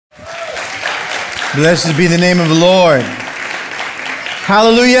Blessed be the name of the Lord.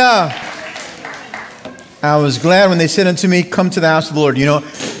 Hallelujah. I was glad when they said unto me, come to the house of the Lord. You know,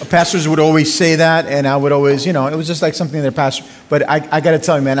 pastors would always say that, and I would always, it was just like something that pastor. But I got to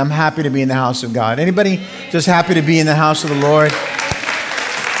tell you, man, I'm happy to be in the house of God. Anybody just happy to be in the house of the Lord?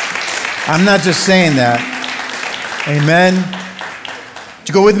 I'm not just saying that. Amen. Would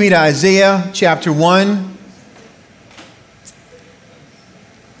you go with me to Isaiah chapter 1?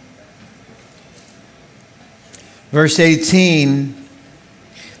 Verse 18.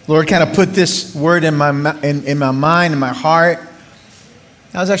 Lord kind of put this word in my mind, in my heart.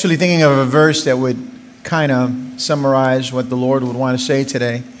 I was actually thinking of a verse that would kind of summarize what the Lord would want to say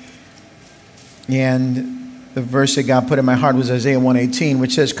today. And the verse that God put in my heart was Isaiah 1:18,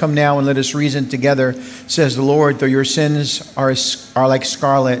 which says, "Come now and let us reason together, says the Lord, though your sins are like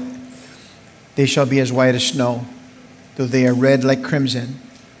scarlet, they shall be as white as snow. Though they are red like crimson,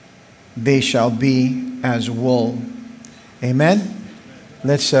 they shall be as wool." Amen.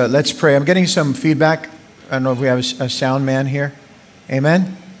 Let's pray. I'm getting some feedback. I don't know if we have a sound man here.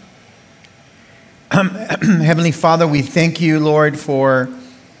 Amen. Heavenly Father, we thank you, Lord, for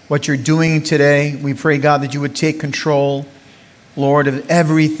what you're doing today. We pray, God, that you would take control, Lord, of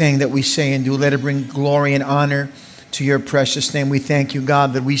everything that we say and do. Let it bring glory and honor to your precious name. We thank you,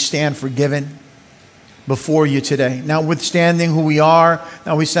 God, that we stand forgiven before you today. Notwithstanding who we are,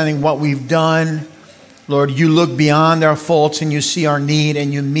 notwithstanding what we've done, Lord, you look beyond our faults and you see our need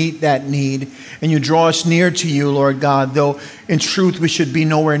and you meet that need and you draw us near to you, Lord God, though in truth we should be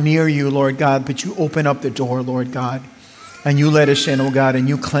nowhere near you, Lord God, but you open up the door, Lord God, and you let us in, oh God, and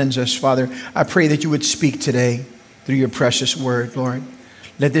you cleanse us, Father. I pray that you would speak today through your precious word, Lord.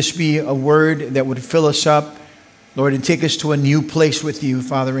 Let this be a word that would fill us up, Lord, and take us to a new place with you,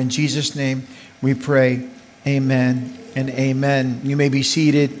 Father. In Jesus' name we pray, amen and amen. You may be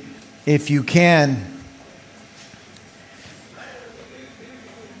seated if you can.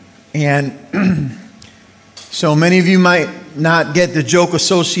 And so many of you might not get the joke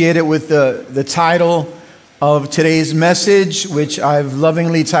associated with the title of today's message, which I've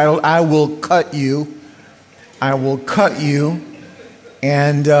lovingly titled, "I Will Cut You." I will cut you.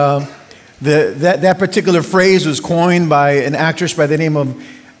 And that particular phrase was coined by an actress by the name of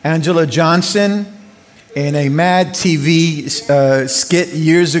Angela Johnson in a Mad TV skit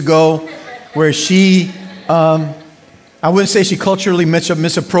years ago where she... I wouldn't say she culturally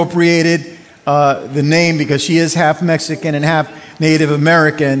misappropriated the name because she is half Mexican and half Native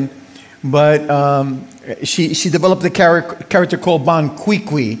American, but she developed a character called Bon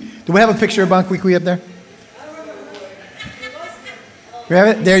Qui. Do we have a picture of Bon Qui up there? We have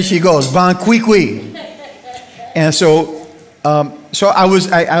it? There she goes, Bon Qui. And so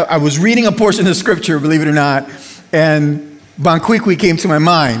I was reading a portion of scripture, believe it or not, and Bon Qui came to my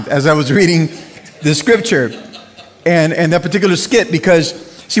mind as I was reading the scripture. And that particular skit, because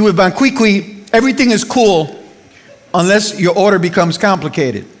see, with Bon Qui, everything is cool unless your order becomes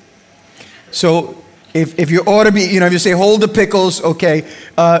complicated. So if your order if you say hold the pickles, okay,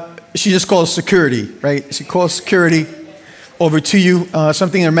 she just calls security, right? She calls security over to you,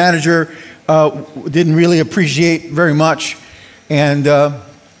 something her manager didn't really appreciate very much. And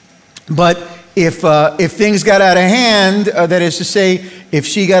but if things got out of hand, that is to say, if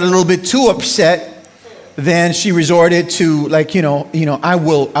she got a little bit too upset, then she resorted to, like, I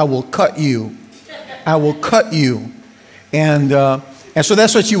will cut you. I will cut you. And so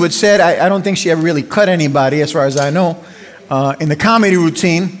that's what she would say. I don't think she ever really cut anybody, as far as I know, in the comedy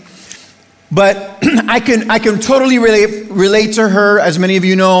routine. But I can totally relate to her. As many of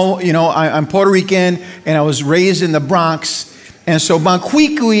you know, I'm Puerto Rican, and I was raised in the Bronx. And so Bon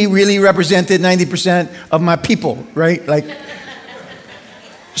Qui really represented 90% of my people, right? Like,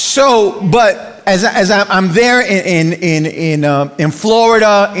 so, but as I'm there in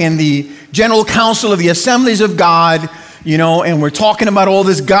Florida, in the General Council of the Assemblies of God, and we're talking about all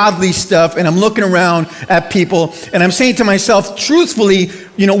this godly stuff, and I'm looking around at people, and I'm saying to myself, truthfully,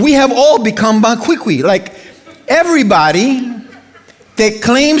 we have all become Bon Qui. Like, everybody that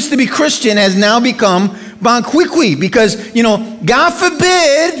claims to be Christian has now become Bon Qui, because, God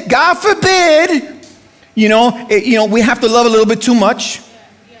forbid, we have to love a little bit too much.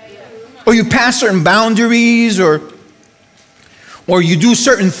 Or you pass certain boundaries, or you do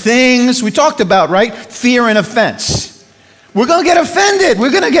certain things. We talked about, right? Fear and offense. We're going to get offended.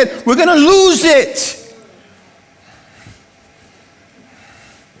 We're going to lose it.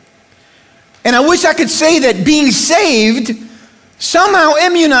 And I wish I could say that being saved somehow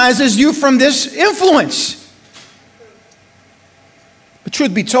immunizes you from this influence. But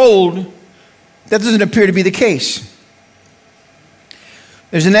truth be told, that doesn't appear to be the case.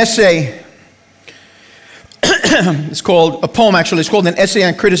 There's an essay It's called, a poem actually, it's called An Essay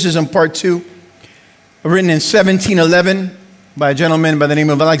on Criticism, Part 2, written in 1711 by a gentleman by the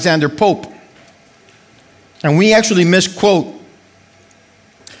name of Alexander Pope. And we actually misquote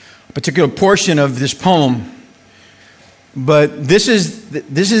a particular portion of this poem, but this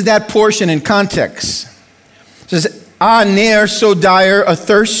is that portion in context. It says, "Ah, ne'er so dire a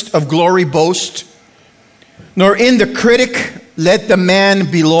thirst of glory boast, nor in the critic let the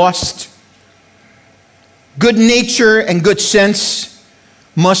man be lost. Good nature and good sense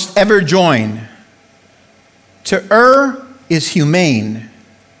must ever join. To err is humane,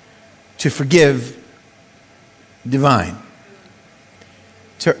 to forgive divine."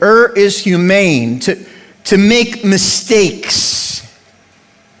 To err is humane, to make mistakes.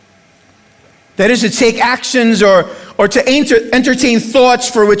 That is to take actions or to entertain thoughts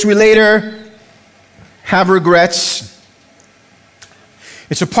for which we later have regrets.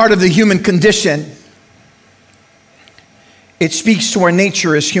 It's a part of the human condition. It speaks to our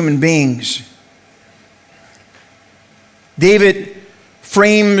nature as human beings. David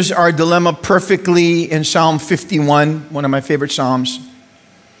frames our dilemma perfectly in Psalm 51, one of my favorite Psalms.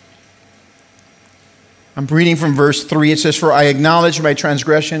 I'm reading from verse 3. It says, "For I acknowledge my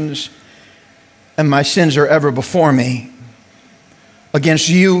transgressions, and my sins are ever before me. Against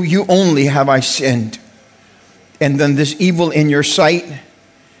you, you only have I sinned, and done this evil in your sight,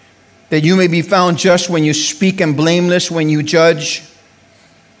 that you may be found just when you speak and blameless when you judge.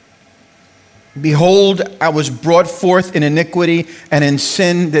 Behold, I was brought forth in iniquity, and in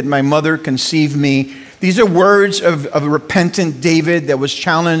sin did my mother conceive me." These are words of a repentant David that was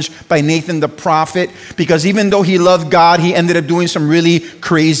challenged by Nathan the prophet, because even though he loved God, he ended up doing some really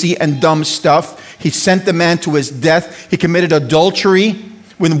crazy and dumb stuff. He sent the man to his death. He committed adultery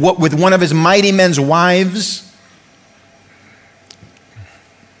with one of his mighty men's wives.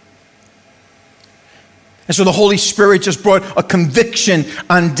 And so the Holy Spirit just brought a conviction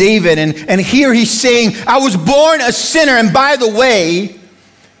on David. And here he's saying, I was born a sinner. And by the way,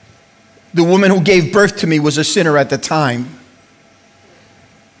 the woman who gave birth to me was a sinner at the time.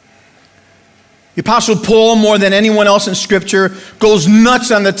 The Apostle Paul, more than anyone else in Scripture, goes nuts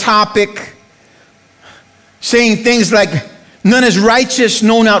on the topic, saying things like, none is righteous,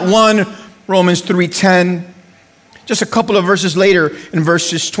 no, not one, Romans 3:10. Just a couple of verses later, in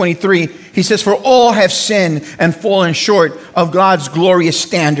verses 23, he says, "For all have sinned and fallen short of God's glorious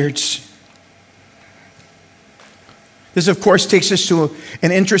standards." This, of course, takes us to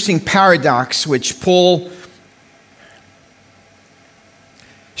an interesting paradox, which Paul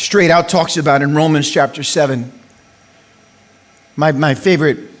straight out talks about in Romans chapter 7. My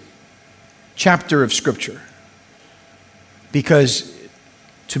favorite chapter of Scripture. Because,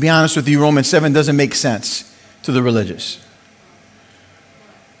 to be honest with you, Romans 7 doesn't make sense to the religious.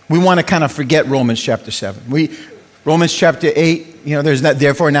 We want to kind of forget Romans chapter 7. Romans chapter 8, there's not,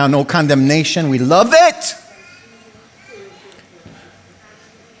 therefore now no condemnation. We love it.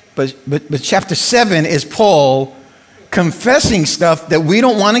 But chapter 7 is Paul confessing stuff that we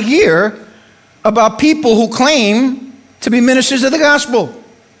don't want to hear about people who claim to be ministers of the gospel.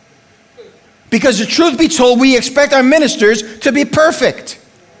 Because the truth be told, we expect our ministers to be perfect,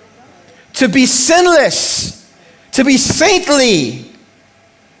 to be sinless, to be saintly,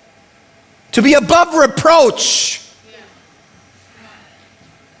 to be above reproach.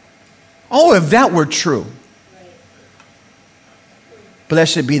 Oh, if that were true.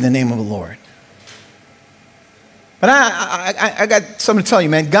 Blessed be the name of the Lord. But I got something to tell you,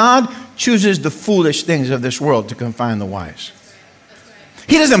 man. God chooses the foolish things of this world to confound the wise.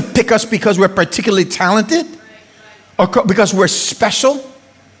 He doesn't pick us because we're particularly talented or because we're special.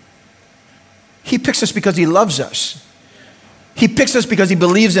 He picks us because he loves us. He picks us because he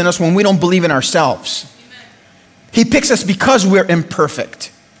believes in us when we don't believe in ourselves. He picks us because we're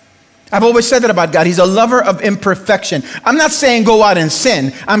imperfect. I've always said that about God. He's a lover of imperfection. I'm not saying go out and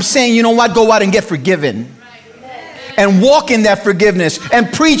sin. I'm saying, you know what? Go out and get forgiven. And walk in that forgiveness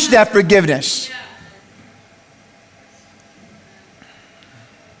and preach that forgiveness.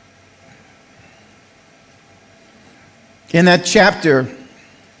 In that chapter,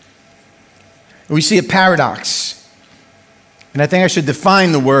 we see a paradox. And I think I should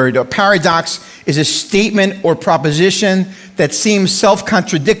define the word. A paradox is a statement or proposition that seems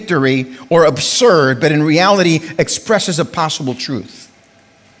self-contradictory or absurd, but in reality expresses a possible truth.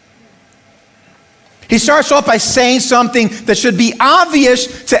 He starts off by saying something that should be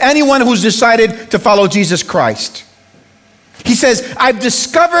obvious to anyone who's decided to follow Jesus Christ. He says, I've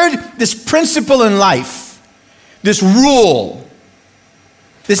discovered this principle in life, this rule,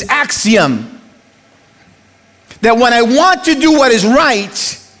 this axiom, that when I want to do what is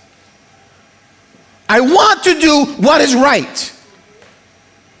right, I want to do what is right,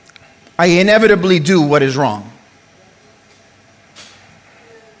 I inevitably do what is wrong.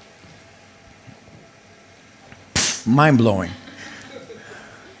 Mind-blowing.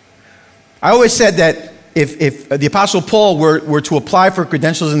 I always said that if the Apostle Paul were to apply for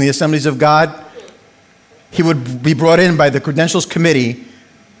credentials in the Assemblies of God, he would be brought in by the Credentials Committee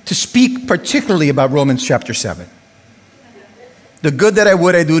to speak particularly about Romans chapter 7. The good that I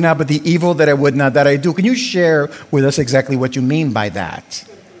would, I do not, but the evil that I would not, that I do. Can you share with us exactly what you mean by that?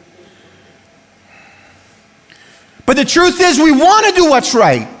 But the truth is, we want to do what's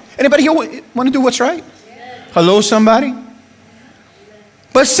right. Anybody here want to do what's right? Hello, somebody?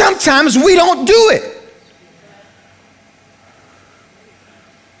 But sometimes we don't do it.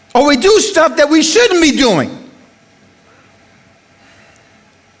 Or we do stuff that we shouldn't be doing.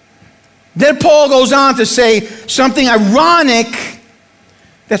 Then Paul goes on to say something ironic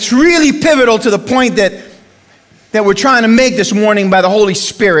that's really pivotal to the point that we're trying to make this morning by the Holy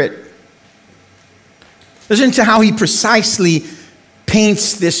Spirit. Listen to how he precisely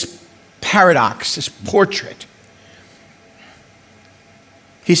paints this paradox, this portrait.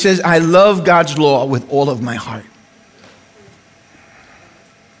 He says, I love God's law with all of my heart.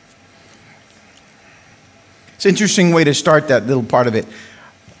 It's an interesting way to start that little part of it.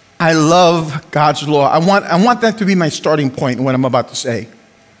 I love God's law. I want that to be my starting point in what I'm about to say.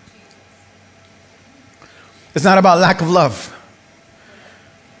 It's not about lack of love.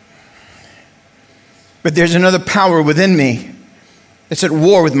 But there's another power within me that's at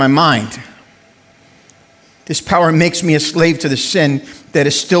war with my mind. This power makes me a slave to the sin that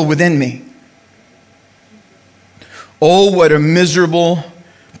is still within me. Oh, what a miserable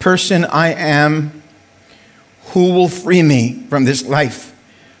person I am. Who will free me from this life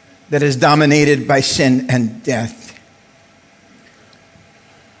that is dominated by sin and death?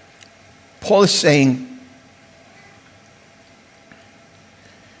 Paul is saying,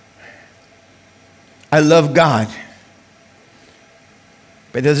 I love God,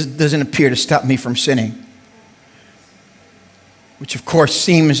 but it doesn't appear to stop me from sinning. Which of course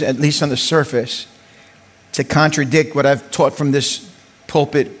seems, at least on the surface, to contradict what I've taught from this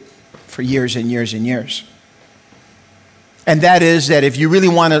pulpit for years and years and years. And that is that if you really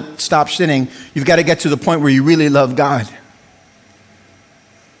want to stop sinning, you've got to get to the point where you really love God. You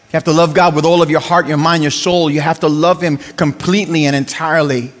have to love God with all of your heart, your mind, your soul. You have to love Him completely and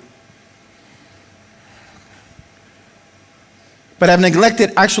entirely. But I've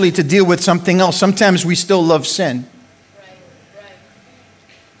neglected actually to deal with something else. Sometimes we still love sin.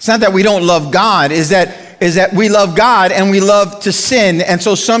 It's not that we don't love God, is that we love God and we love to sin. And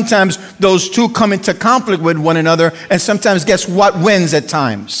so sometimes those two come into conflict with one another. And sometimes guess what wins at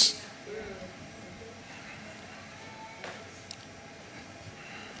times?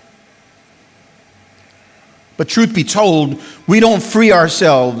 But truth be told, we don't free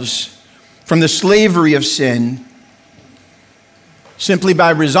ourselves from the slavery of sin simply by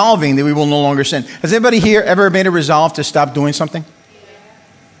resolving that we will no longer sin. Has anybody here ever made a resolve to stop doing something?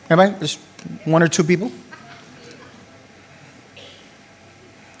 Everybody? Just one or two people?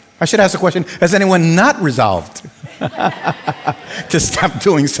 I should ask the question, has anyone not resolved to stop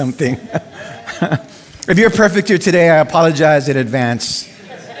doing something? If you're perfect here today, I apologize in advance.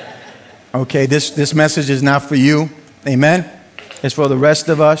 Okay, this message is not for you. Amen? It's for the rest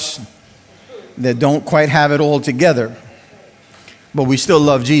of us that don't quite have it all together. But we still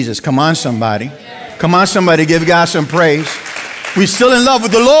love Jesus. Come on, somebody. Come on, somebody. Give God some praise. We're still in love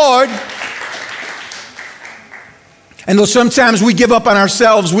with the Lord. And though sometimes we give up on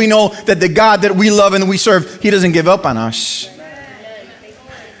ourselves, we know that the God that we love and we serve, He doesn't give up on us.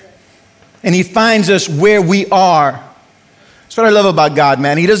 And He finds us where we are. That's what I love about God,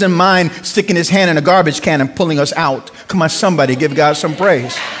 man. He doesn't mind sticking His hand in a garbage can and pulling us out. Come on, somebody. Give God some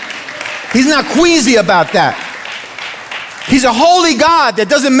praise. He's not queasy about that. He's a holy God that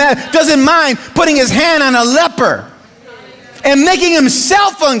doesn't mind putting His hand on a leper and making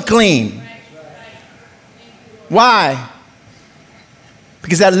himself unclean. Why?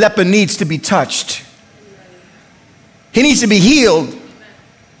 Because that leper needs to be touched. He needs to be healed.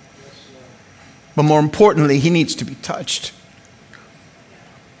 But more importantly, he needs to be touched.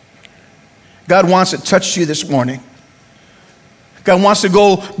 God wants to touch you this morning. God wants to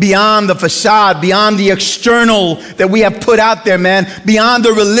go beyond the facade, beyond the external that we have put out there, man, beyond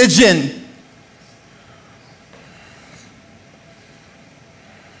the religion.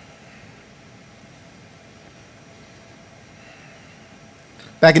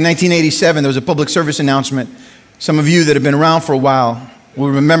 Back in 1987, there was a public service announcement. Some of you that have been around for a while will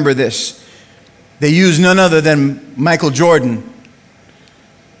remember this. They used none other than Michael Jordan,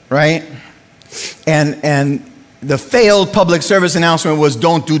 right? And the failed public service announcement was,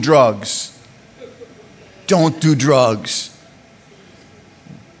 don't do drugs. Don't do drugs.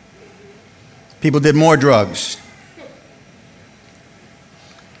 People did more drugs.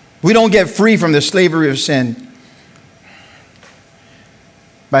 We don't get free from the slavery of sin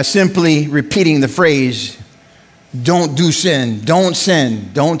by simply repeating the phrase, don't do sin, don't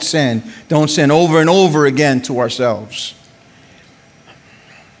sin, don't sin, don't sin, over and over again to ourselves.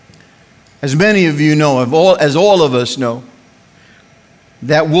 As many of you know, as all of us know,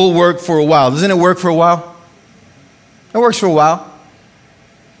 that will work for a while. Doesn't it work for a while? It works for a while.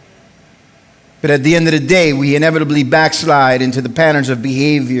 But at the end of the day, we inevitably backslide into the patterns of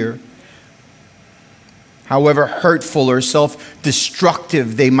behavior, however hurtful or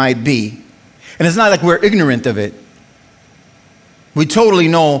self-destructive they might be. And it's not like we're ignorant of it. We totally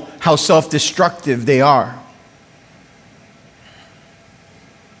know how self-destructive they are.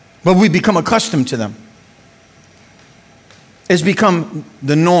 But we become accustomed to them. It's become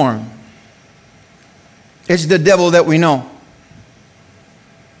the norm. It's the devil that we know.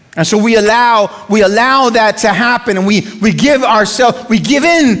 And so we allow that to happen, and we give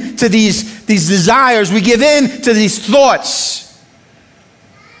in to these desires, we give in to these thoughts.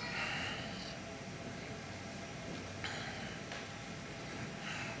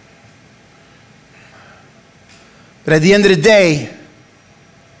 But at the end of the day,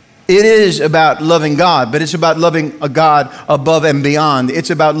 it is about loving God, but it's about loving a God above and beyond. It's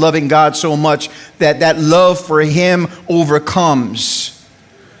about loving God so much that that love for Him overcomes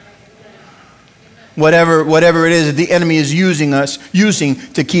whatever it is that the enemy is using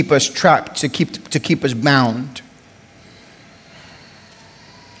to keep us trapped, to keep us bound.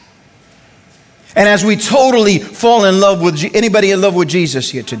 And as we totally fall in love with anybody in love with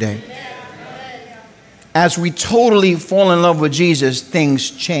Jesus here today? As we totally fall in love with Jesus,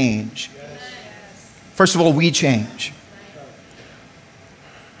 things change. First of all, we change.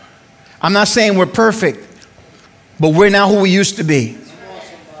 I'm not saying we're perfect, but we're not who we used to be.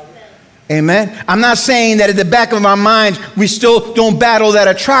 Amen. I'm not saying that at the back of our minds, we still don't battle that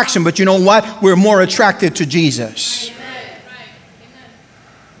attraction, but you know what? We're more attracted to Jesus.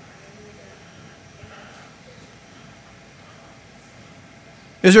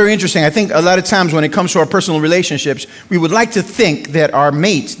 It's very interesting. I think a lot of times when it comes to our personal relationships, we would like to think that our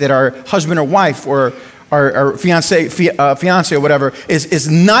mate, that our husband or wife or our fiance or whatever is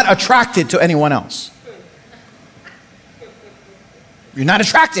not attracted to anyone else. You're not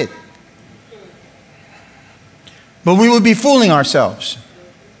attracted. But we would be fooling ourselves.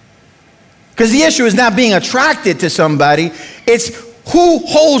 Because the issue is not being attracted to somebody. It's who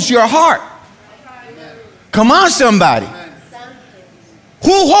holds your heart. Come on, somebody.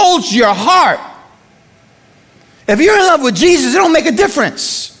 Who holds your heart? If you're in love with Jesus, it don't make a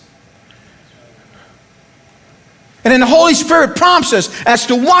difference. And then the Holy Spirit prompts us as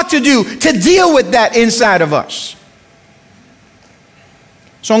to what to do to deal with that inside of us.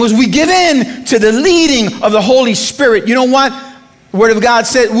 As long as we give in to the leading of the Holy Spirit, you know what? The Word of God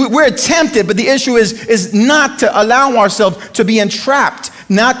said we're tempted, but the issue is not to allow ourselves to be entrapped,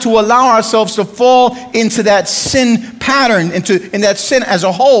 not to allow ourselves to fall into that sin pattern, in that sin as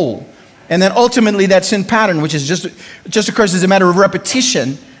a whole. And then ultimately that sin pattern, which is just occurs as a matter of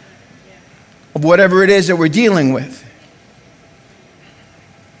repetition of whatever it is that we're dealing with.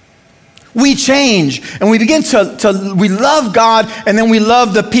 We change, and we begin we love God, and then we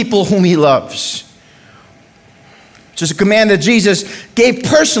love the people whom He loves. Which is a command that Jesus gave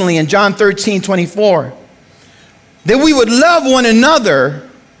personally in John 13:24. That we would love one another,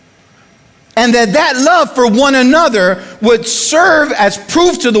 and that love for one another would serve as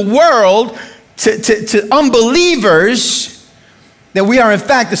proof to the world, to unbelievers, that we are in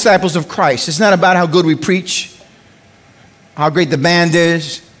fact disciples of Christ. It's not about how good we preach, how great the band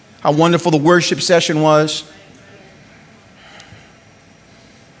is, how wonderful the worship session was.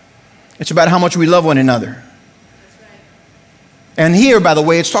 It's about how much we love one another. And here, by the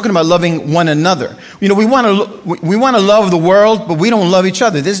way, it's talking about loving one another. You know, we want to love the world, but we don't love each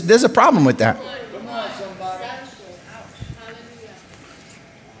other. There's a problem with that.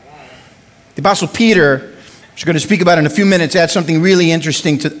 The Apostle Peter, which we're going to speak about in a few minutes, adds something really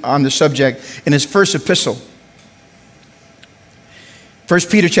interesting on the subject in his first epistle. 1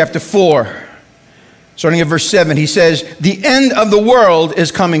 Peter chapter 4, starting at verse 7, he says, "The end of the world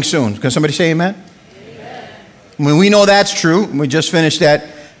is coming soon." Can somebody say amen? Amen. When we know that's true, we just finished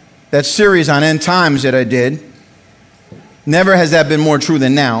that series on end times that I did. Never has that been more true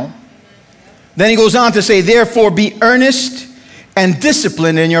than now. Then he goes on to say, "Therefore be earnest and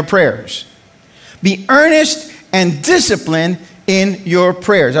disciplined in your prayers." Be earnest and disciplined in your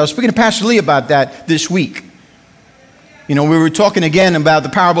prayers. I was speaking to Pastor Lee about that this week. You know, we were talking again about the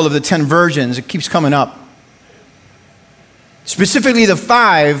parable of the 10 virgins. It keeps coming up. Specifically the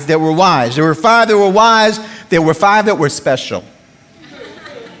 5 that were wise. There were 5 that were wise. There were 5 that were special.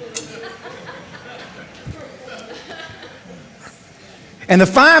 And the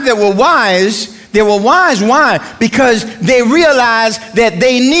 5 that were wise, they were wise. Why? Because they realized that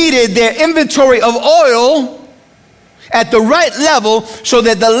they needed their inventory of oil at the right level so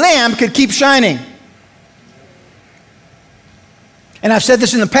that the lamp could keep shining. And I've said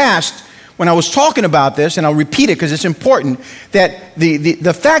this in the past when I was talking about this, and I'll repeat it because it's important, that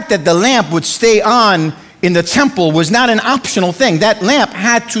the fact that the lamp would stay on in the temple was not an optional thing. That lamp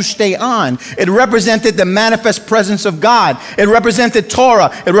had to stay on. It represented the manifest presence of God. It represented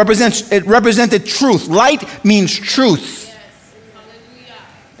Torah. It represented truth. Light means truth. Yes.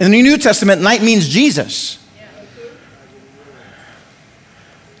 In the New Testament, light means Jesus.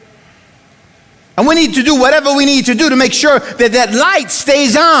 And we need to do whatever we need to do to make sure that that light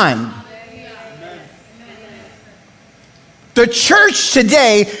stays on. The church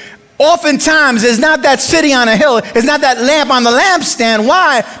today oftentimes is not that city on a hill. It's not that lamp on the lampstand.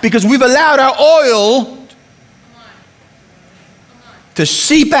 Why? Because we've allowed our oil to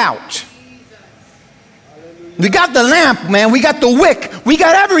seep out. We got the lamp, man. We got the wick. We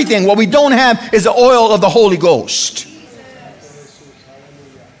got everything. What we don't have is the oil of the Holy Ghost.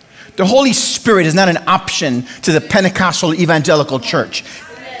 The Holy Spirit is not an option to the Pentecostal evangelical church.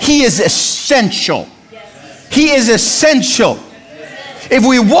 He is essential. He is essential. If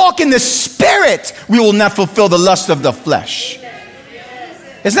we walk in the Spirit, we will not fulfill the lust of the flesh.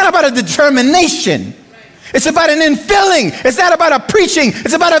 It's not about a determination. It's about an infilling. It's not about a preaching.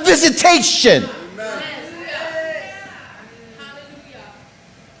 It's about a visitation.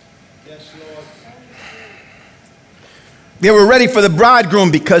 They were ready for the bridegroom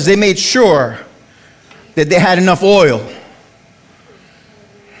because they made sure that they had enough oil.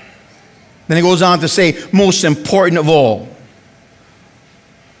 Then he goes on to say, most important of all.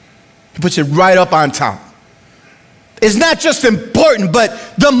 He puts it right up on top. It's not just important,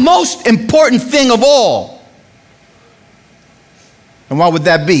 but the most important thing of all. And what would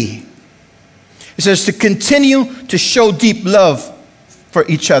that be? It says to continue to show deep love for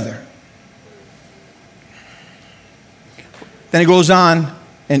each other. Then he goes on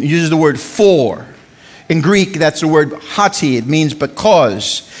and uses the word for. In Greek, that's the word hati. It means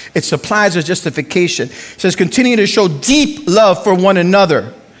because. It supplies a justification. It says continue to show deep love for one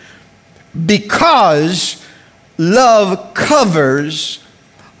another because love covers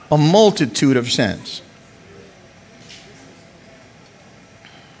a multitude of sins.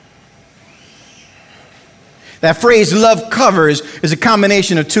 That phrase, love covers, is a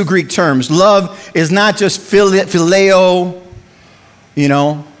combination of 2 Greek terms. Love is not just phileo,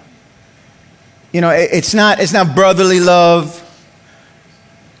 it's not brotherly love.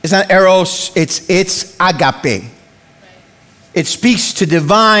 It's not eros. It's agape. It speaks to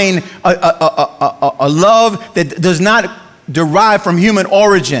divine, a love that does not derive from human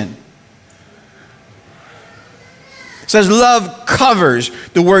origin. It says love covers.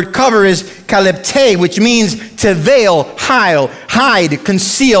 The word cover is kalepte, which means to veil, hide,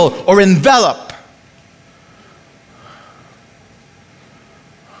 conceal, or envelop.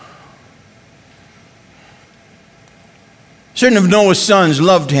 Certain of Noah's sons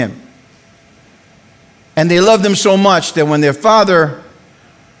loved him. And they loved him so much that when their father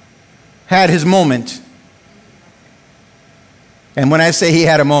had his moment, and when I say he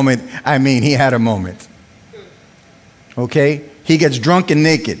had a moment, I mean he had a moment. Okay? He gets drunk and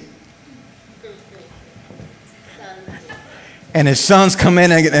naked. And his sons come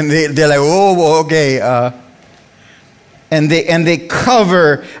in and they're like, oh, okay. And they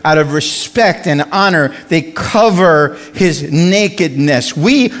cover, out of respect and honor, they cover his nakedness.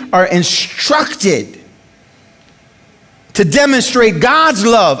 We are instructed to demonstrate God's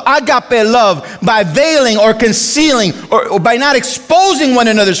love, agape love, by veiling or concealing or by not exposing one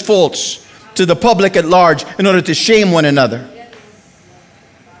another's faults to the public at large in order to shame one another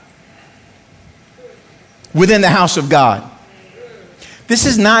within the house of God.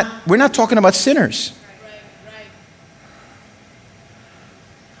 We're not talking about sinners.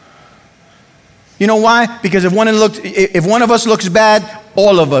 You know why? Because if one of us looks bad,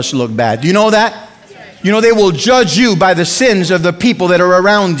 all of us look bad. Do you know that? You know, they will judge you by the sins of the people that are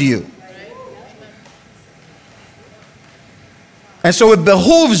around you. And so it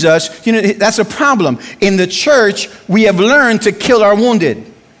behooves us, that's a problem. In the church, we have learned to kill our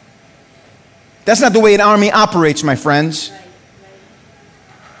wounded. That's not the way an army operates, my friends.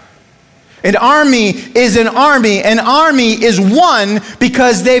 An army is an army. An army is one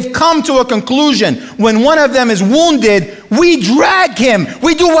because they've come to a conclusion. When one of them is wounded, we drag him.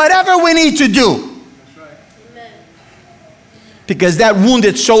 We do whatever we need to do. Because that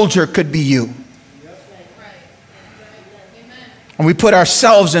wounded soldier could be you. And we put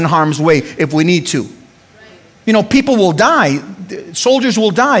ourselves in harm's way if we need to. You know, people will die. Soldiers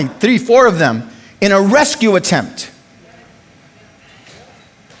will die, 3, 4 of them, in a rescue attempt.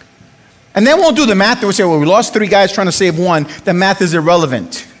 And they won't do the math. They will say, well, we lost 3 guys trying to save 1. The math is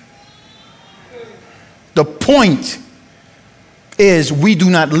irrelevant. The point is we do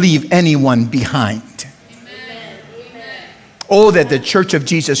not leave anyone behind. Amen. Oh, that the Church of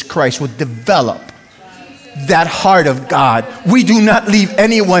Jesus Christ would develop that heart of God. We do not leave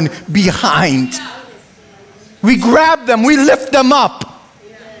anyone behind. We grab them. We lift them up.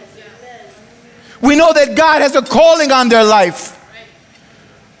 We know that God has a calling on their life.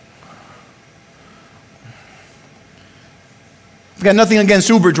 I've got nothing against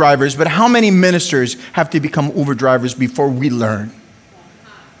Uber drivers, but how many ministers have to become Uber drivers before we learn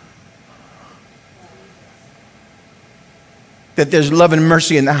that there's love and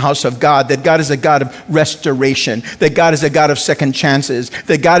mercy in the house of God, that God is a God of restoration, that God is a God of second chances,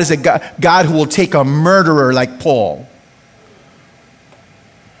 that God is a God who will take a murderer like Paul,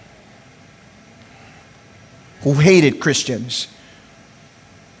 who hated Christians,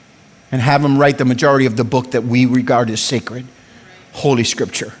 and have him write the majority of the book that we regard as sacred. Holy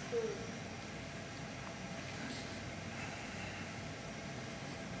Scripture.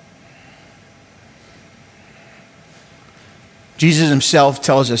 Jesus himself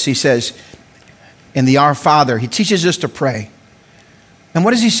tells us, he says, in the Our Father, he teaches us to pray. And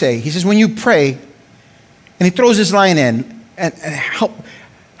what does he say? He says, when you pray, and he throws this line in, and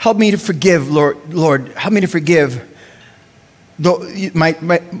help me to forgive, Lord, help me to forgive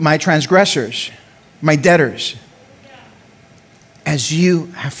my transgressors, my debtors, as you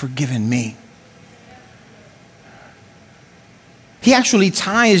have forgiven me. He actually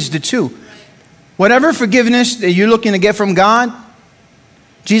ties the two. Whatever forgiveness that you're looking to get from God,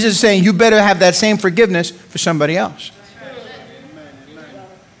 Jesus is saying you better have that same forgiveness for somebody else.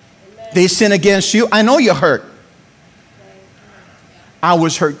 They sin against you. I know you're hurt. I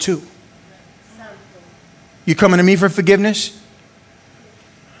was hurt too. You coming to me for forgiveness?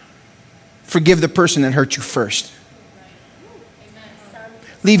 Forgive the person that hurt you first.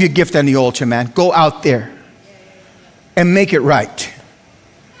 Leave your gift on the altar, man. Go out there and make it right.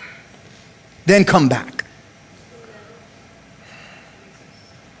 Then come back.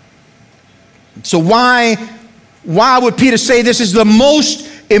 So why would Peter say this is the most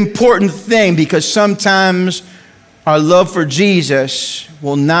important thing? Because sometimes our love for Jesus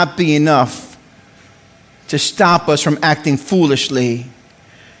will not be enough to stop us from acting foolishly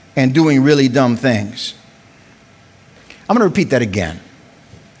and doing really dumb things. I'm going to repeat that again.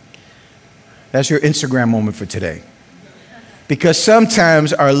 That's your Instagram moment for today. Because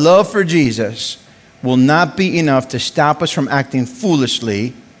sometimes our love for Jesus will not be enough to stop us from acting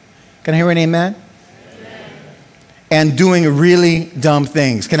foolishly. Can I hear an amen? Amen. And doing really dumb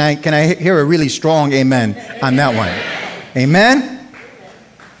things. Can I hear a really strong amen on that one? Amen?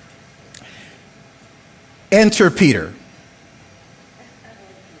 Enter Peter.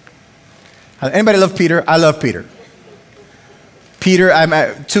 Anybody love Peter? I love Peter. Peter,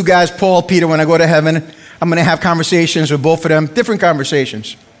 I'm 2 guys, Paul, Peter. When I go to heaven, I'm going to have conversations with both of them, different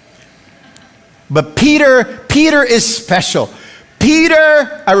conversations. But Peter is special.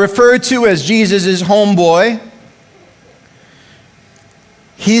 Peter, I refer to as Jesus' homeboy.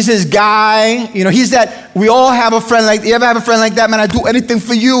 He's his guy. You know, he's that, we all have a friend like, you ever have a friend like that? Man, I'd do anything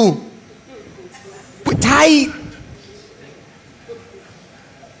for you. We're tight.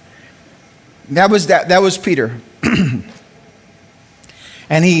 That was Peter.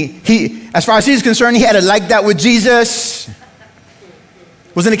 And he, as far as he's concerned, he had it like that with Jesus.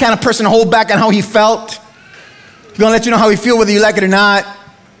 Wasn't the kind of person to hold back on how he felt. He's going to let you know how he feels, whether you like it or not.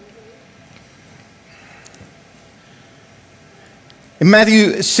 In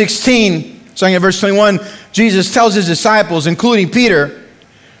Matthew 16, starting at verse 21, Jesus tells his disciples, including Peter,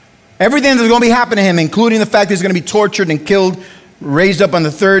 everything that's going to be happening to him, including the fact that he's going to be tortured and killed, raised up on the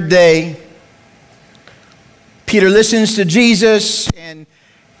 3rd day. Peter listens to Jesus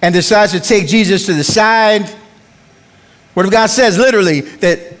and decides to take Jesus to the side. Word of God says literally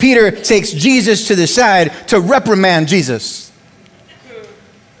that Peter takes Jesus to the side to reprimand Jesus.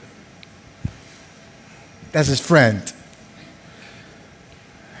 That's his friend.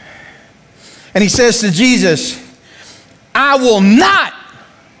 And he says to Jesus, I will not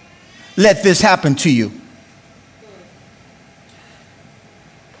let this happen to you.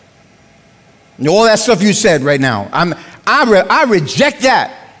 All that stuff you said right now, I reject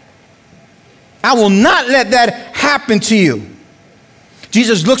that. I will not let that happen to you.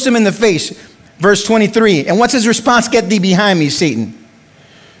 Jesus looks him in the face, verse 23. And what's his response? Get thee behind me, Satan.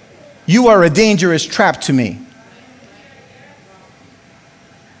 You are a dangerous trap to me.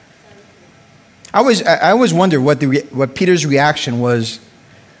 I always wonder what Peter's reaction was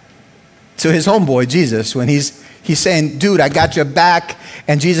to his homeboy, Jesus, when he's saying, dude, I got your back.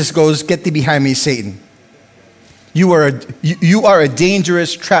 And Jesus goes, get thee behind me, Satan. You are a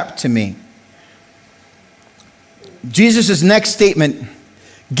dangerous trap to me. Jesus' next statement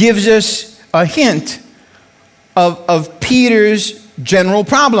gives us a hint of Peter's general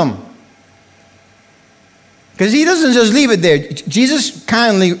problem. Because he doesn't just leave it there. Jesus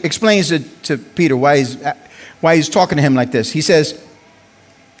kindly explains to Peter why he's talking to him like this. He says,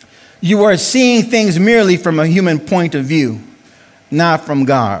 you are seeing things merely from a human point of view, not from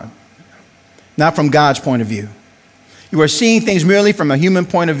God. Not from God's point of view. You are seeing things merely from a human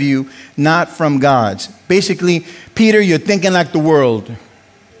point of view, not from God's. Basically, Peter, you're thinking like the world. In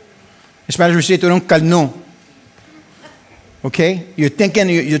Spanish, we say, tú eres un calnón. Okay?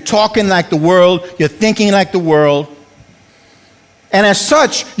 You're talking like the world. You're thinking like the world. And as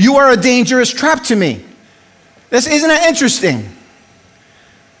such, you are a dangerous trap to me. Isn't that interesting?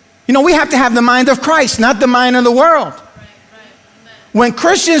 You know, we have to have the mind of Christ, not the mind of the world. When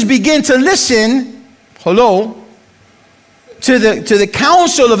Christians begin to listen, to the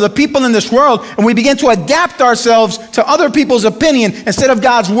counsel of the people in this world, and we begin to adapt ourselves to other people's opinion instead of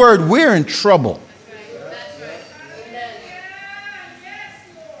God's word, we're in trouble.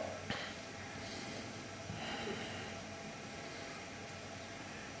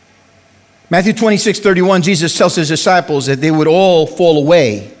 Matthew 26:31, Jesus tells his disciples that they would all fall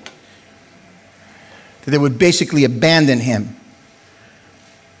away, that they would basically abandon him.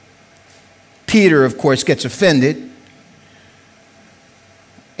 Peter, of course, gets offended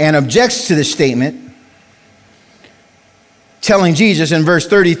and objects to this statement, telling Jesus in verse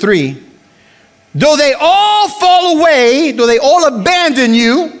 33, though they all fall away, though they all abandon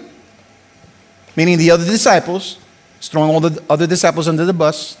you, meaning the other disciples, he's throwing all the other disciples under the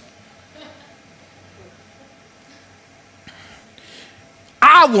bus,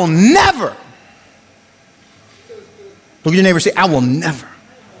 I will never, look at your neighbor and say, I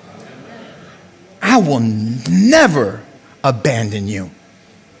will never abandon you.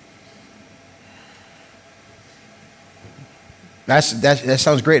 That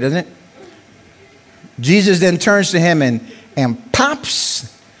sounds great, doesn't it? Jesus then turns to him and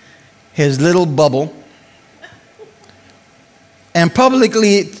pops his little bubble. And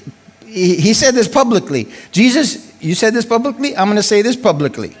publicly, he said this publicly. Jesus, you said this publicly? I'm going to say this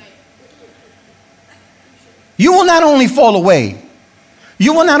publicly. You will not only fall away,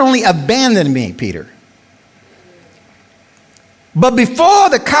 you will not only abandon me, Peter, but before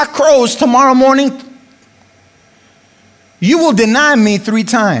the cock crows tomorrow morning, you will deny me 3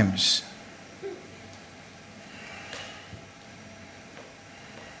 times.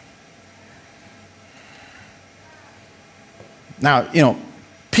 Now, you know,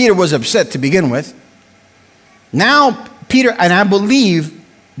 Peter was upset to begin with. Now, Peter, and I believe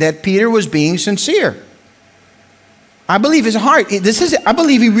that Peter was being sincere. I believe his heart, I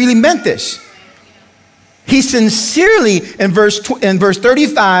believe he really meant this. He sincerely, in verse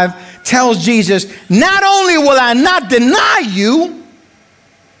 35, tells Jesus, not only will I not deny you,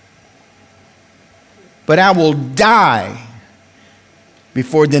 but I will die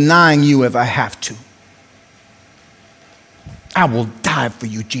before denying you if I have to. I will die for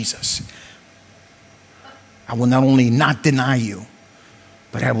you, Jesus. I will not only not deny you,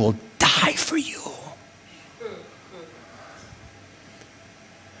 but I will die for you.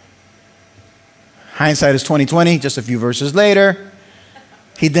 Hindsight is 20/20, just a few verses later.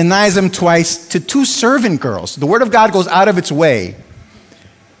 He denies him twice to 2 servant girls. The word of God goes out of its way.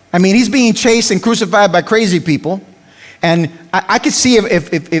 I mean, he's being chased and crucified by crazy people. And I could see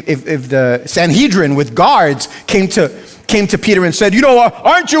if the Sanhedrin with guards came to Peter and said, you know,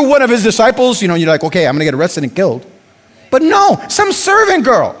 aren't you one of his disciples? You know, you're like, okay, I'm going to get arrested and killed. But no, some servant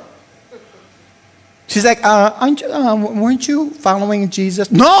girl. She's like, weren't you following Jesus?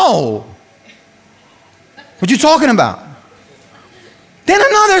 No. What you talking about? Then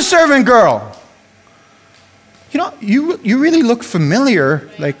another servant girl. You know, you really look familiar.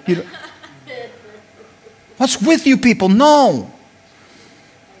 Like, you know, what's with you people? No.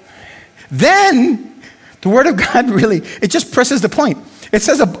 Then the word of God really, it just presses the point. It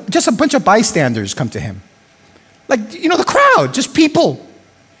says just a bunch of bystanders come to him. Like, you know, the crowd, just people.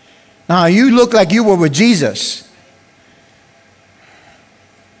 Now, you look like you were with Jesus.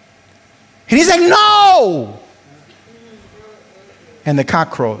 And he's like, no! And the cock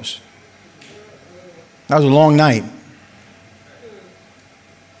crows. That was a long night.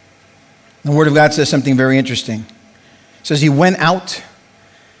 The Word of God says something very interesting. It says he went out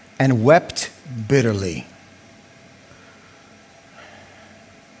and wept bitterly.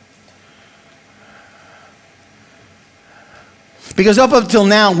 Because up until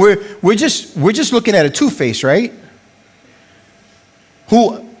now, we're just looking at a two-face, right?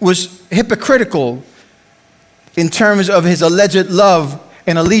 Who was hypocritical in terms of his alleged love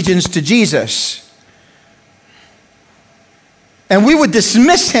and allegiance to Jesus. And we would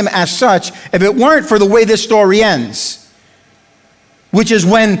dismiss him as such if it weren't for the way this story ends. Which is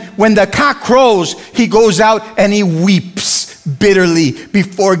when the cock crows, he goes out and he weeps bitterly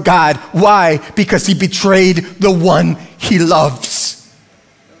before God. Why? Because he betrayed the one he loves.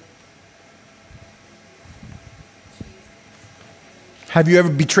 Have you ever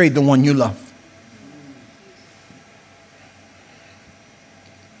betrayed the one you love?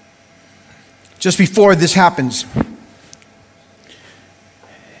 Just before this happens,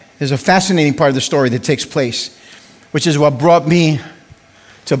 there's a fascinating part of the story that takes place, which is what brought me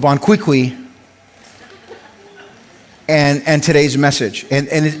to Bonquiqui and today's message. And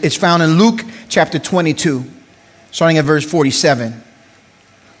it's found in Luke chapter 22, starting at verse 47.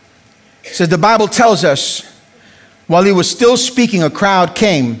 It says, the Bible tells us, while he was still speaking, a crowd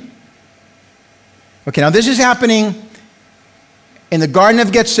came. Okay, now this is happening in the Garden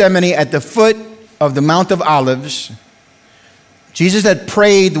of Gethsemane at the foot of the Mount of Olives. Jesus had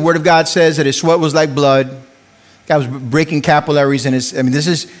prayed. The Word of God says that his sweat was like blood. God was breaking capillaries in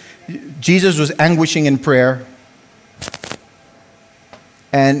his, Jesus was anguishing in prayer.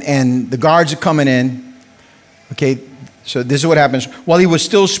 And the guards are coming in. Okay, so this is what happens. While he was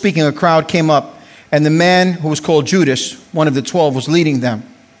still speaking, a crowd came up, and the man who was called Judas, one of the 12, was leading them.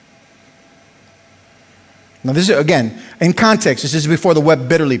 Now this is, again, in context, this is before the wept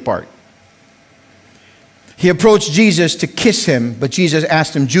bitterly part. He approached Jesus to kiss him, but Jesus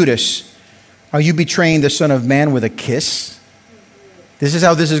asked him, Judas, are you betraying the Son of Man with a kiss? This is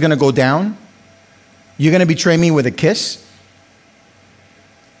how this is going to go down? You're going to betray me with a kiss?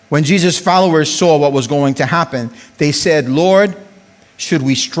 When Jesus' followers saw what was going to happen, they said, Lord, should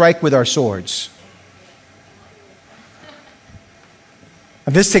we strike with our swords?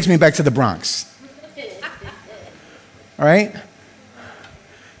 Now, this takes me back to the Bronx. All right?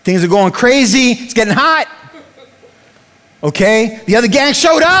 Things are going crazy. It's getting hot. Okay? The other gang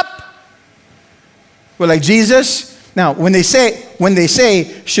showed up. We're like, Jesus. Now, when they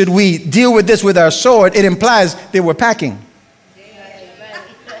say, should we deal with this with our sword, it implies they were packing.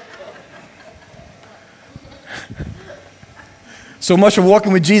 So much for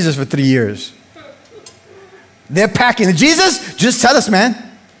walking with Jesus for 3 years. They're packing. Jesus, just tell us, man.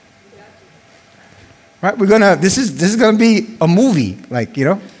 Right? This is gonna be a movie, like, you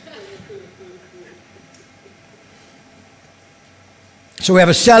know. So we have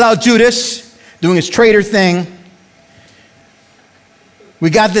a sellout Judas doing his traitor thing. We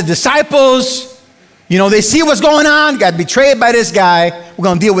got the disciples, you know, they see what's going on, got betrayed by this guy. We're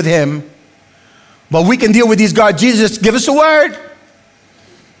gonna deal with him. But we can deal with these guards. Jesus, give us a word.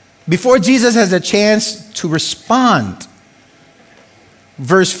 Before Jesus has a chance to respond,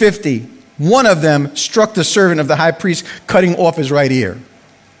 verse 50, one of them struck the servant of the high priest, cutting off his right ear.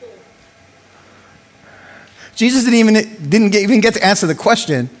 Jesus didn't even get to answer the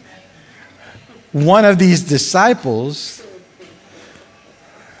question. One of these disciples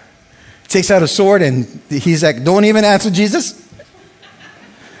takes out a sword and he's like, don't even answer Jesus.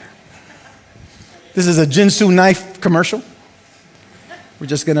 This is a Jinsu knife commercial. We're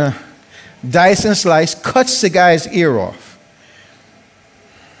just going to dice and slice, cuts the guy's ear off.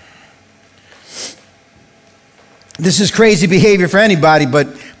 This is crazy behavior for anybody,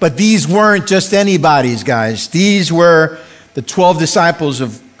 but these weren't just anybody's, guys. These were the 12 disciples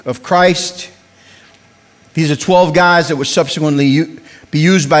of Christ. These are 12 guys that would subsequently be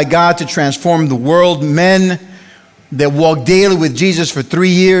used by God to transform the world. Men that walked daily with Jesus for 3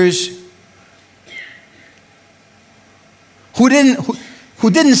 years. Who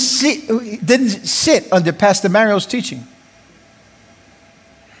didn't sit under Pastor Mario's teaching.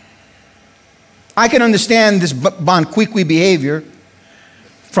 I can understand this Bonquiqui behavior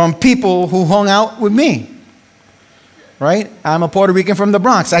from people who hung out with me, right? I'm a Puerto Rican from the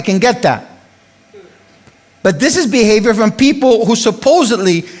Bronx. I can get that. But this is behavior from people who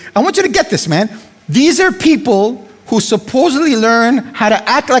supposedly, I want you to get this, man. These are people who supposedly learn how to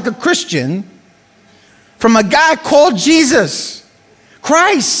act like a Christian from a guy called Jesus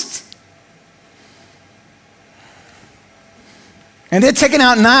Christ. And they're taking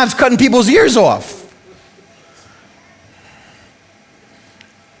out knives, cutting people's ears off.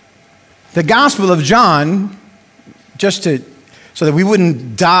 The Gospel of John, so that we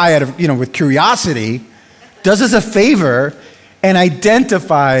wouldn't die with curiosity, does us a favor and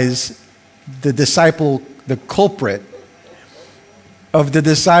identifies the disciple, the culprit of the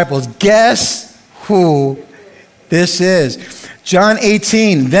disciples. Guess who this is? John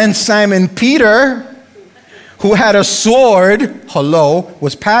 18, then Simon Peter, who had a sword,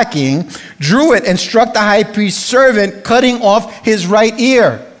 was packing, drew it and struck the high priest's servant, cutting off his right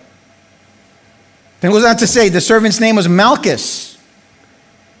ear. Then it goes on to say, the servant's name was Malchus.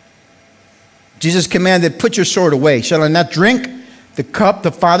 Jesus commanded, put your sword away. Shall I not drink the cup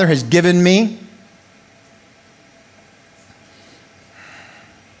the Father has given me?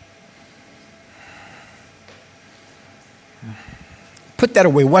 Put that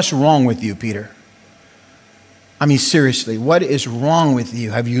away. What's wrong with you, Peter? I mean, seriously, what is wrong with you?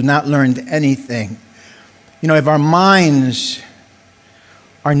 Have you not learned anything? If our minds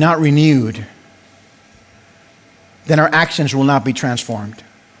are not renewed, then our actions will not be transformed.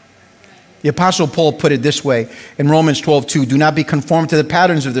 The Apostle Paul put it this way in Romans 12:2, do not be conformed to the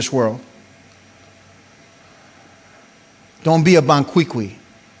patterns of this world. Don't be a banquiqui,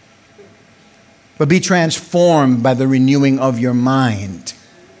 but be transformed by the renewing of your mind.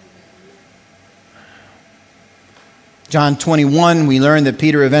 John 21, we learn that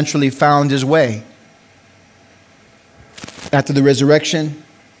Peter eventually found his way. After the resurrection,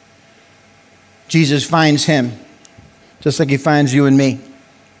 Jesus finds him, just like he finds you and me.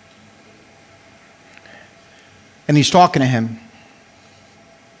 And he's talking to him.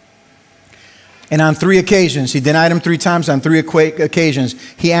 And on 3 occasions, he denied him 3 times. On 3 occasions,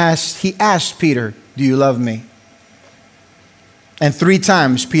 he asked Peter, do you love me? And 3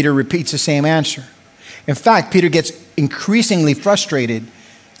 times, Peter repeats the same answer. In fact, Peter gets increasingly frustrated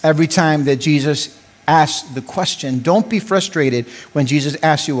every time that Jesus asks the question. Don't be frustrated when Jesus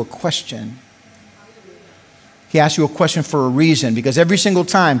asks you a question. He asks you a question for a reason, because every single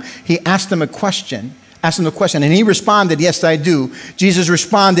time he asked him the question, and he responded, yes, I do. Jesus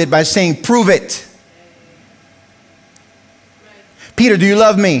responded by saying, prove it. Peter, do you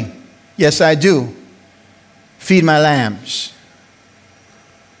love me? Yes, I do. Feed my lambs.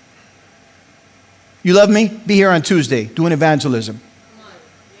 You love me? Be here on Tuesday doing evangelism.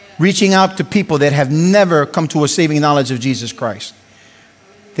 Reaching out to people that have never come to a saving knowledge of Jesus Christ.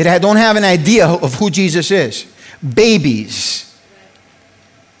 That don't have an idea of who Jesus is. Babies.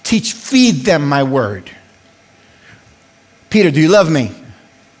 Feed them my word. Peter, do you love me?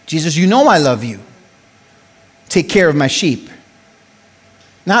 Jesus, you know I love you. Take care of my sheep.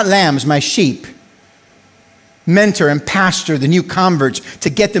 Not lambs, my sheep. Mentor and pastor the new converts to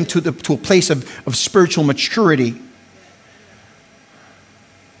get them to a place of spiritual maturity.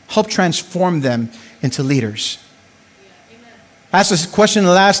 Help transform them into leaders. I asked this question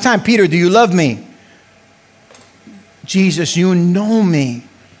the last time. Peter, do you love me? Jesus, you know me.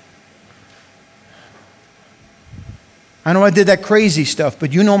 I know I did that crazy stuff,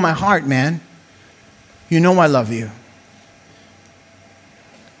 but you know my heart, man. You know I love you.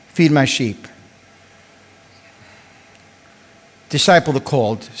 Feed my sheep. Disciple the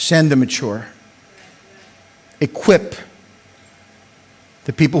called. Send the mature. Equip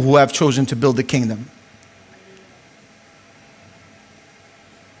the people who have chosen to build the kingdom.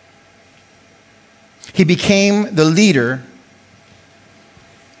 He became the leader.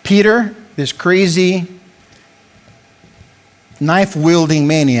 Peter, this crazy, knife-wielding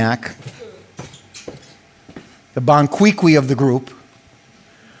maniac, the banquiqui of the group,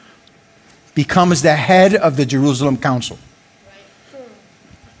 becomes the head of the Jerusalem council.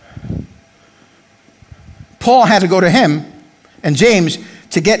 Paul had to go to him and James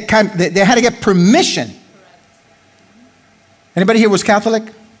to get, they had to get permission. Anybody here was Catholic?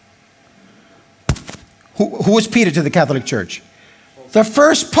 Who was Peter to the Catholic Church? The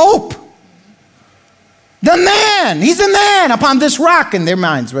first pope. The man. He's the man upon this rock in their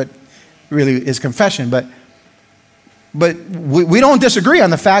minds, but really is confession. But we don't disagree on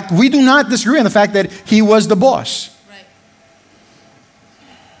the fact, we do not disagree on the fact that he was the boss. Right.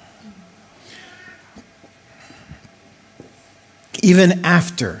 Even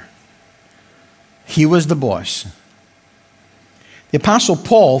after he was the boss, the Apostle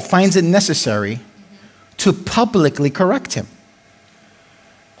Paul finds it necessary to publicly correct him.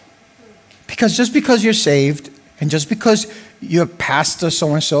 Because just because you're saved and just because you're pastor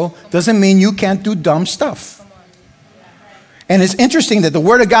so-and-so doesn't mean you can't do dumb stuff. And it's interesting that the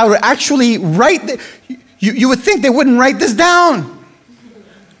Word of God would actually write, you would think they wouldn't write this down.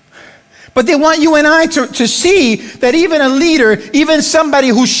 But they want you and I to see that even a leader, even somebody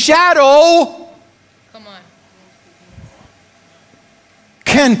whose shadow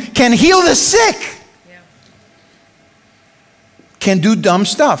can heal the sick, can do dumb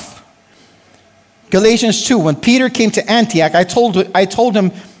stuff. Galatians 2, when Peter came to Antioch, I told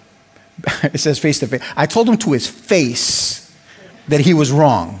him, it says face to face, I told him to his face that he was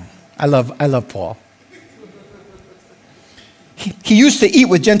wrong. I love Paul. He used to eat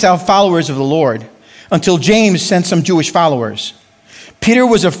with Gentile followers of the Lord until James sent some Jewish followers. Peter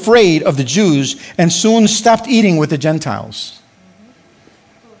was afraid of the Jews and soon stopped eating with the Gentiles.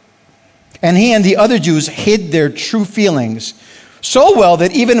 And he and the other Jews hid their true feelings so well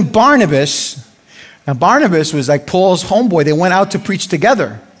that even Barnabas, now Barnabas was like Paul's homeboy. They went out to preach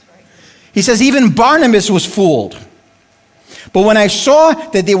together. He says even Barnabas was fooled. But when I saw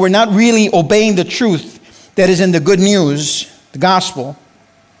that they were not really obeying the truth that is in the good news, the gospel,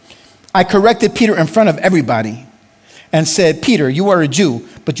 I corrected Peter in front of everybody and said, Peter, you are a Jew,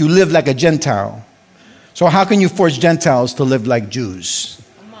 but you live like a Gentile. So how can you force Gentiles to live like Jews?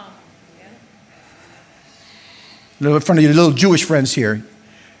 In front of your little Jewish friends here.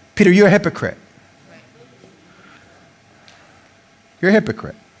 Peter, you're a hypocrite. You're a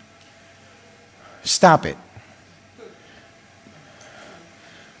hypocrite. Stop it.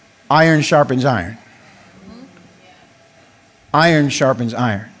 Iron sharpens iron. Iron sharpens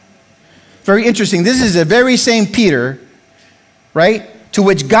iron. Very interesting. This is the very same Peter, right, to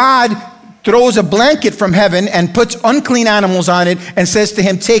which God throws a blanket from heaven and puts unclean animals on it and says to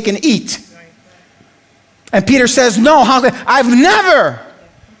him, take and eat. And Peter says, no, I've never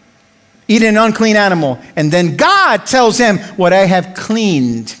eaten an unclean animal. And then God tells him, what I have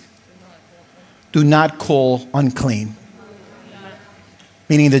cleaned, do not call unclean.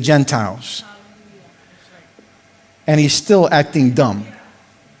 Meaning the Gentiles. And he's still acting dumb.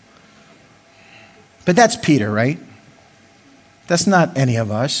 But that's Peter, right? That's not any of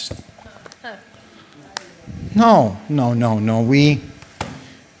us. No.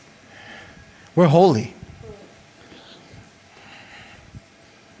 We're holy.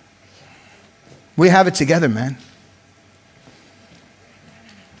 We have it together, man.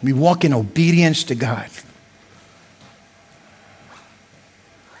 We walk in obedience to God.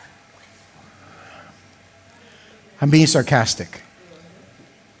 I'm being sarcastic.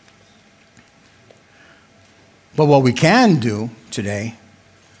 But what we can do today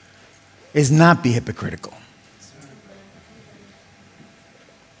is not be hypocritical.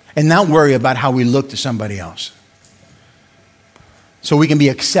 And not worry about how we look to somebody else. So we can be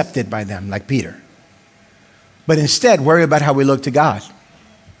accepted by them, like Peter. But instead, worry about how we look to God.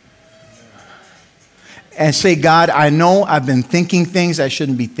 And say, God, I know I've been thinking things I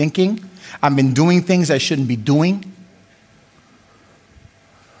shouldn't be thinking. I've been doing things I shouldn't be doing.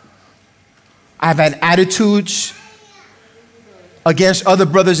 I've had attitudes against other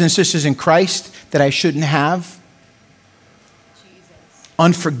brothers and sisters in Christ that I shouldn't have.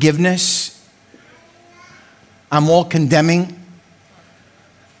 Unforgiveness. I'm all condemning.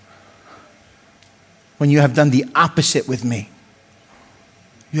 When you have done the opposite with me.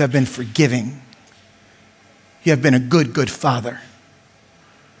 You have been forgiving. You have been a good, good father.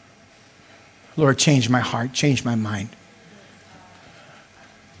 Lord, change my heart, change my mind.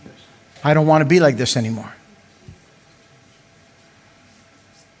 I don't want to be like this anymore.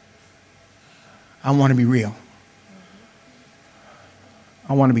 I want to be real.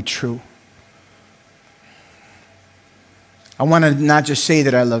 I want to be true. I want to not just say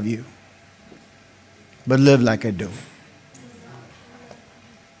that I love you, but live like I do.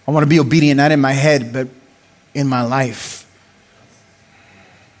 I want to be obedient, not in my head, but in my life.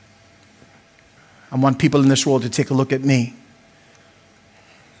 I want people in this world to take a look at me.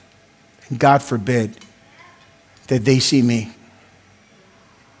 And God forbid that they see me.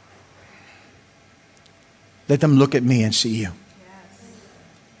 Let them look at me and see you.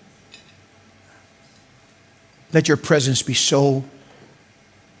 Let your presence be so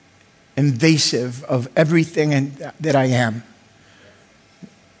invasive of everything that I am,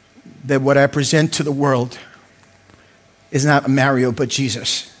 that what I present to the world is not Mario, but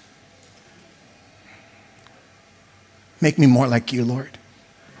Jesus. Make me more like you, Lord.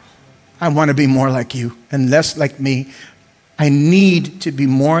 I want to be more like you and less like me. I need to be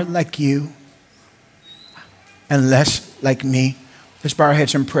more like you and less like me. Let's bow our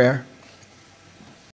heads in prayer.